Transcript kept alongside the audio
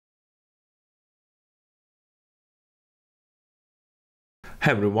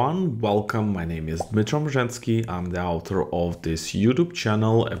Hey everyone, welcome. My name is Dmitry Mrzhensky. I'm the author of this YouTube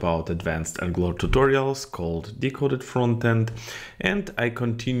channel about advanced Angular tutorials called Decoded Frontend, and I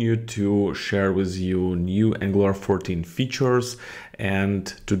continue to share with you new Angular 14 features. And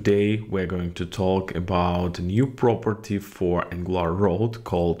today we're going to talk about a new property for Angular Road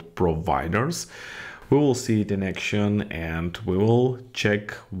called providers. We will see it in action and we will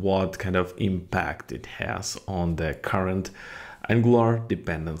check what kind of impact it has on the current Angular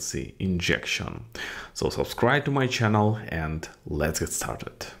Dependency Injection. So subscribe to my channel and let's get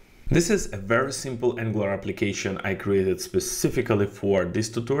started. This is a very simple Angular application I created specifically for this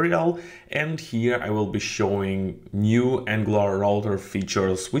tutorial, and here I will be showing new Angular router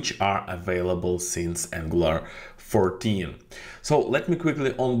features which are available since Angular 14. So let me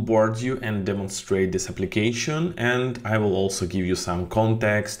quickly onboard you and demonstrate this application, and I will also give you some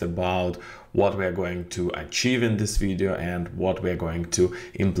context about what we are going to achieve in this video and what we are going to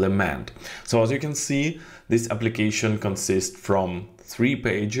implement. So as you can see, this application consists from 3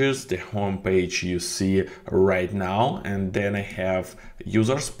 pages. The home page you see right now, and then I have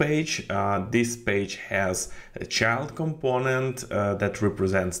users page. This page has a child component that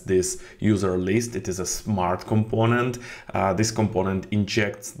represents this user list. It is a smart component. This component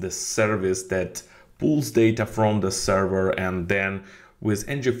injects the service that pulls data from the server, and then with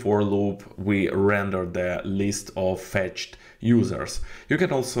ng-for loop, we render the list of fetched users. You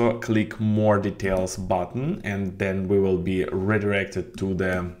can also click more details button, and then we will be redirected to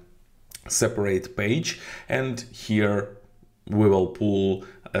the separate page. And here we will pull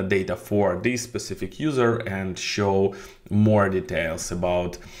data for this specific user and show more details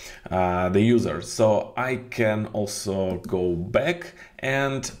about the user. So I can also go back,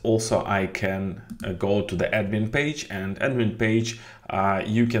 and also I can go to the admin page, and admin page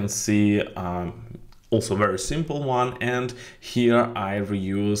you can see also very simple one, and here I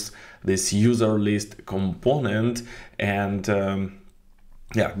reuse this user list component, and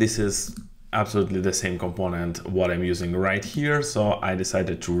yeah, this is absolutely the same component what I'm using right here, so I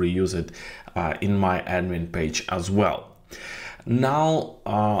decided to reuse it in my admin page as well. Now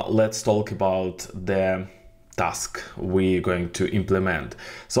let's talk about the task we're going to implement.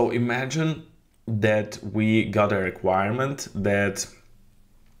 So imagine that we got a requirement that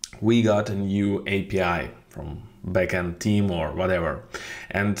we got a new API from backend team or whatever,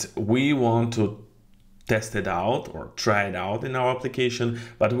 and we want to test it out or try it out in our application,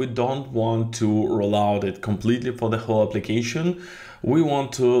 but we don't want to roll out it completely for the whole application. We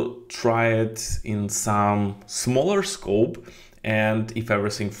want to try it in some smaller scope, and if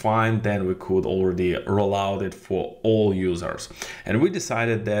everything fine, then we could already roll out it for all users. And we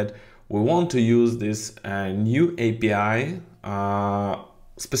decided that we want to use this new API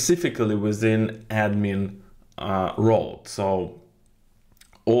specifically within admin road. So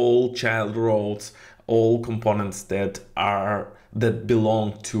all child roads, all components that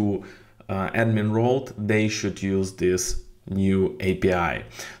belong to admin road, they should use this new API.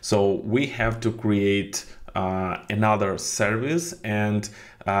 So we have to create another service, and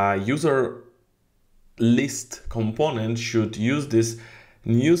user list component should use this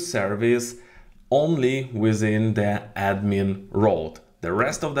new service only within the admin road. The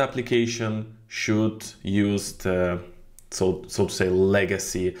rest of the application should use the so to say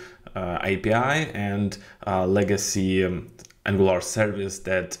legacy API and legacy Angular service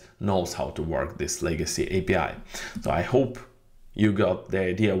that knows how to work this legacy API. So I hope you got the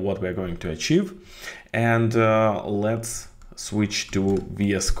idea what we're going to achieve, and let's switch to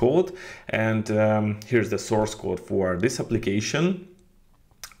VS Code, and here's the source code for this application.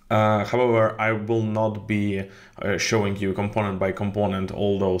 However, I will not be showing you component by component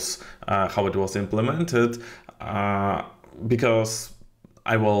all those how it was implemented, because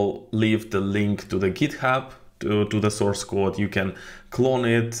I will leave the link to the GitHub to the source code. You can clone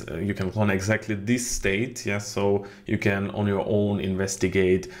it, you can clone exactly this state, yeah, so you can on your own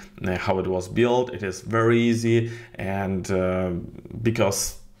investigate how it was built. It is very easy, and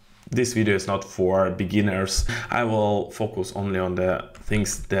because this video is not for beginners, I will focus only on the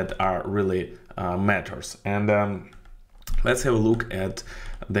things that are really matters. And let's have a look at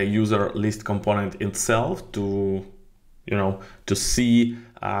the user list component itself to see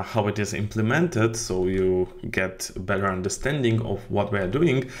how it is implemented, so you get a better understanding of what we are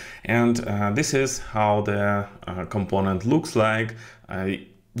doing. And this is how the component looks like.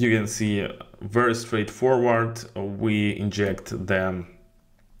 You can see very straightforward. We inject the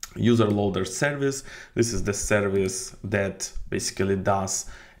user loader service. This is the service that basically does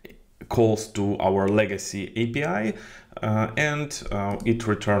calls to our legacy API, and it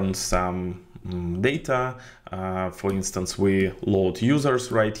returns some data. For instance, we load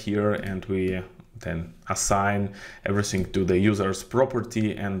users right here, and we then assign everything to the user's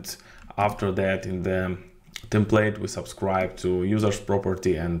property, and after that in the template we subscribe to user's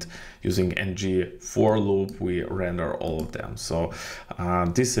property, and using ng for loop we render all of them. So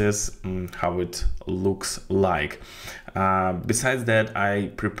this is how it looks like. Besides that,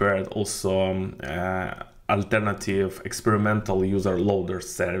 I prepared also alternative experimental user loader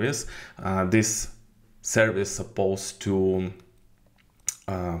service. This service supposed to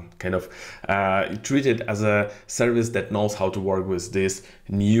treat it as a service that knows how to work with this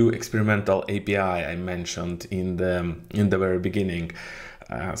new experimental API I mentioned in the very beginning.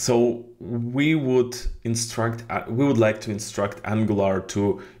 So we would like to instruct Angular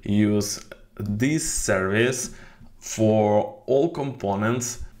to use this service for all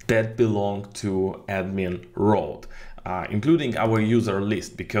components that belong to admin road, including our user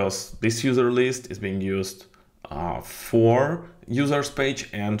list, because this user list is being used for users page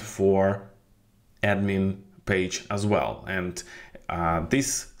and for admin page as well, and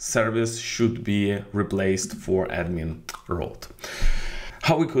this service should be replaced for admin road.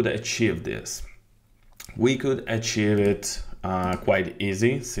 How we could achieve this? We could achieve it quite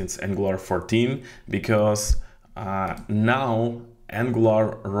easy since Angular 14, because now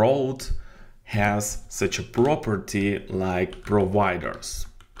Angular road has such a property like providers,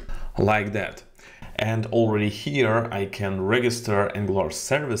 like that. And already here I can register Angular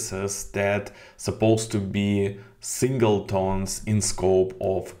services that supposed to be singletons in scope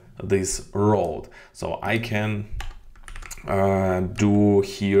of this road. So I can do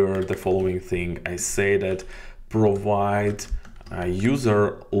here the following thing. I say that provide a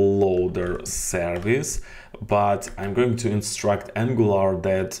user loader service, but I'm going to instruct Angular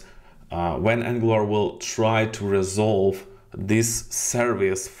that when Angular will try to resolve this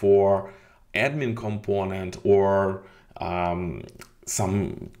service for admin component or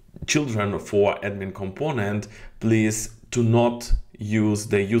some children for admin component, please do not use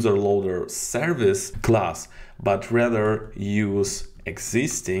the user loader service class, but rather use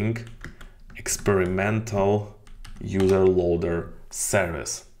existing experimental user loader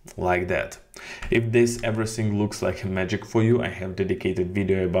service, like that. If this everything looks like magic for you, I have dedicated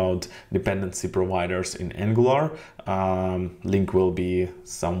video about dependency providers in Angular. Link will be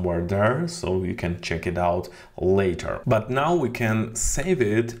somewhere there, so you can check it out later. But now we can save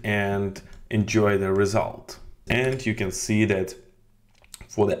it and enjoy the result. And you can see that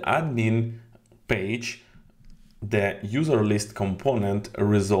for the admin page, the user list component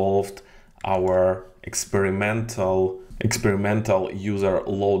resolved our experimental user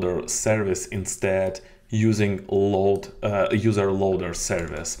loader service, instead using user loader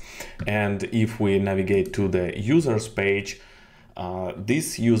service. And if we navigate to the users page,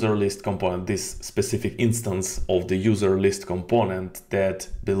 this user list component, this specific instance of the user list component that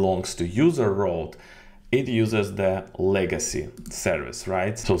belongs to user road, it uses the legacy service,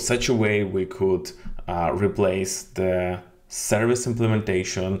 right? So such a way we could replace the service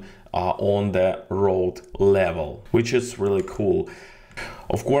implementation on the road level, which is really cool.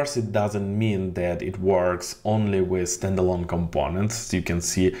 Of course, it doesn't mean that it works only with standalone components. You can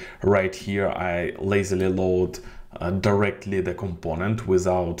see right here, I lazily load directly the component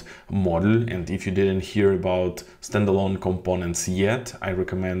without module. And if you didn't hear about standalone components yet, I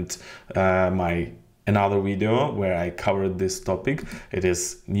recommend another video where I covered this topic. It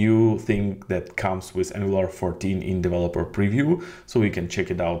is new thing that comes with Angular 14 in developer preview, so you can check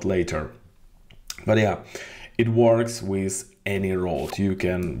it out later. But yeah, it works with any road. You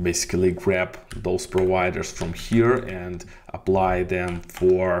can basically grab those providers from here and apply them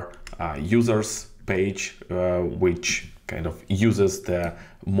for users page, which kind of uses the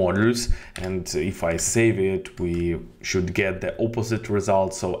modules. And if I save it, we should get the opposite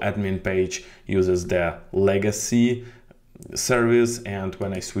result. So admin page uses the legacy service, and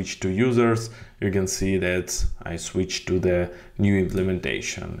when I switch to users, you can see that I switch to the new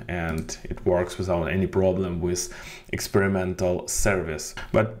implementation, and it works without any problem with experimental service.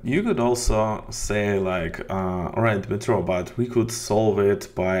 But you could also say like, all right, Dmitro, but we could solve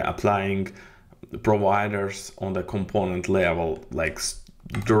it by applying providers on the component level, like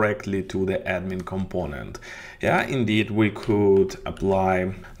directly to the admin component. Yeah, indeed, we could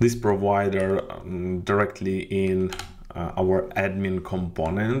apply this provider directly in our admin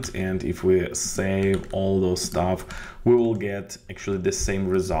component, and if we save all those stuff, we will get actually the same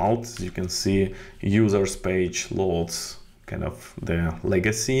results. You can see users page loads kind of the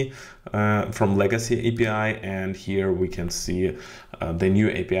legacy from legacy API, and here we can see the new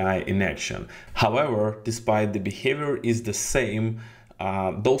API in action. However, despite the behavior is the same,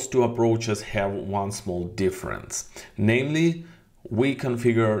 those two approaches have one small difference. Namely, we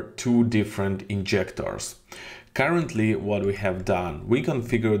configure two different injectors. Currently, what we have done, we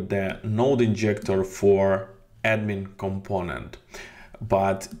configured the node injector for admin component,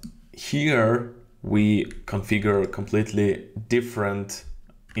 but here we configure a completely different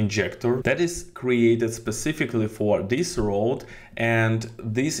injector that is created specifically for this road, and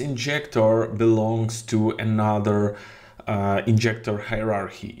this injector belongs to another injector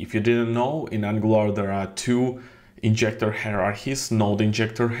hierarchy. If you didn't know, in Angular there are two injector hierarchies: node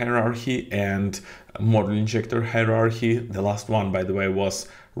injector hierarchy and module injector hierarchy. The last one, by the way, was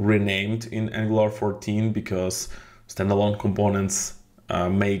renamed in Angular 14 because standalone components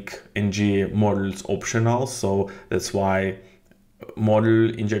make ng modules optional, so that's why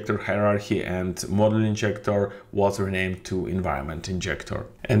module injector hierarchy and module injector was renamed to environment injector.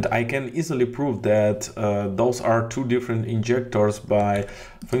 And I can easily prove that those are two different injectors by,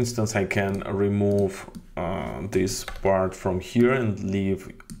 for instance, I can remove this part from here and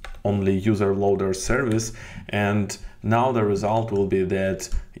leave only user loader service, and now the result will be that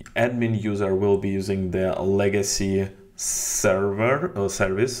admin user will be using the legacy service,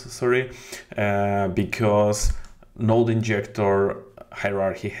 because node injector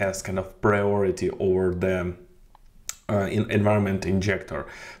hierarchy has kind of priority over the environment injector.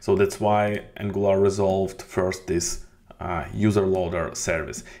 So that's why Angular resolved first this user loader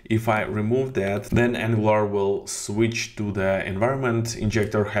service. If I remove that, then Angular will switch to the environment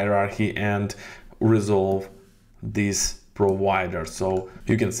injector hierarchy and resolve this provider. So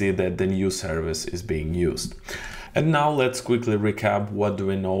you can see that the new service is being used. And now let's quickly recap what do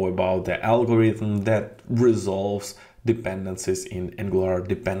we know about the algorithm that resolves dependencies in Angular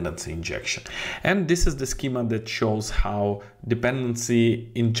Dependency Injection. And this is the schema that shows how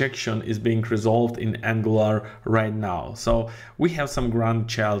dependency injection is being resolved in Angular right now. So we have some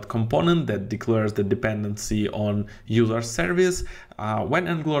grandchild component that declares the dependency on user service. When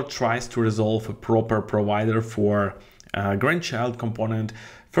Angular tries to resolve a proper provider for grandchild component,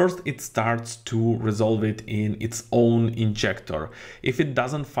 first it starts to resolve it in its own injector. If it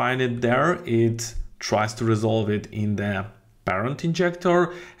doesn't find it there, it tries to resolve it in the parent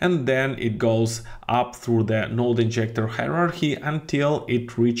injector, and then it goes up through the node injector hierarchy until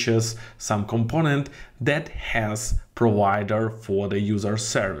it reaches some component that has provider for the user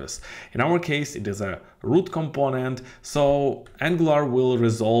service. In our case, it is a root component, so Angular will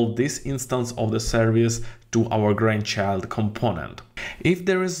resolve this instance of the service to our grandchild component. If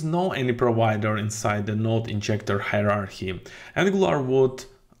there is no any provider inside the node injector hierarchy, Angular would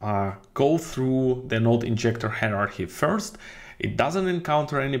go through the node injector hierarchy first. It doesn't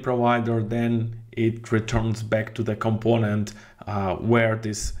encounter any provider, then it returns back to the component where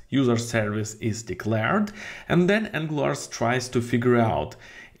this user service is declared, and then Angular tries to figure out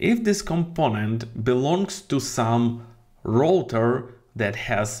if this component belongs to some router that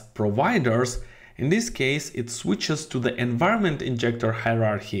has providers. In this case, it switches to the environment injector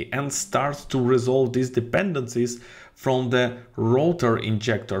hierarchy and starts to resolve these dependencies from the router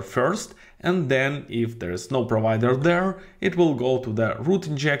injector first, and then if there is no provider there, it will go to the root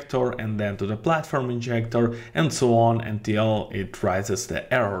injector and then to the platform injector and so on until it raises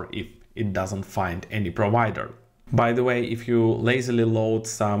the error if it doesn't find any provider. By the way, if you lazily load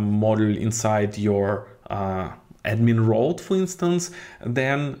some module inside your admin road, for instance,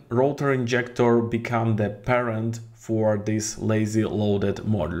 then router injector become the parent for this lazy loaded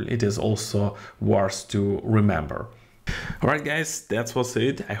module. It is also worth to remember. Alright guys, that was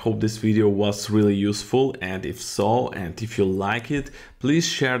it. I hope this video was really useful, and if so, and if you like it, please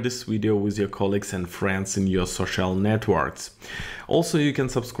share this video with your colleagues and friends in your social networks. Also, you can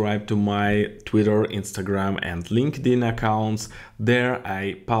subscribe to my Twitter, Instagram and LinkedIn accounts. There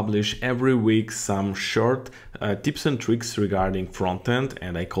I publish every week some short tips and tricks regarding frontend,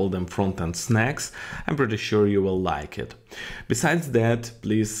 and I call them Frontend Snacks. I'm pretty sure you will like it. Besides that,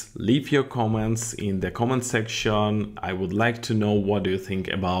 please leave your comments in the comment section. I would like to know what do you think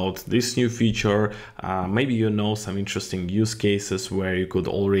about this new feature. Maybe you know some interesting use cases where you could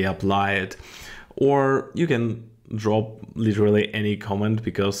already apply it, or you can drop literally any comment,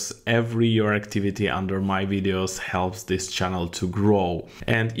 because every your activity under my videos helps this channel to grow.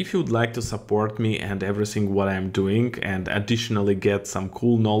 And if you would like to support me and everything what I'm doing and additionally get some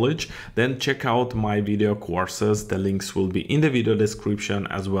cool knowledge, then check out my video courses. The links will be in the video description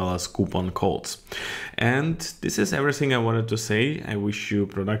as well as coupon codes. And this is everything I wanted to say. I wish you a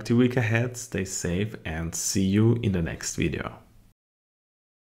productive week ahead, stay safe, and see you in the next video.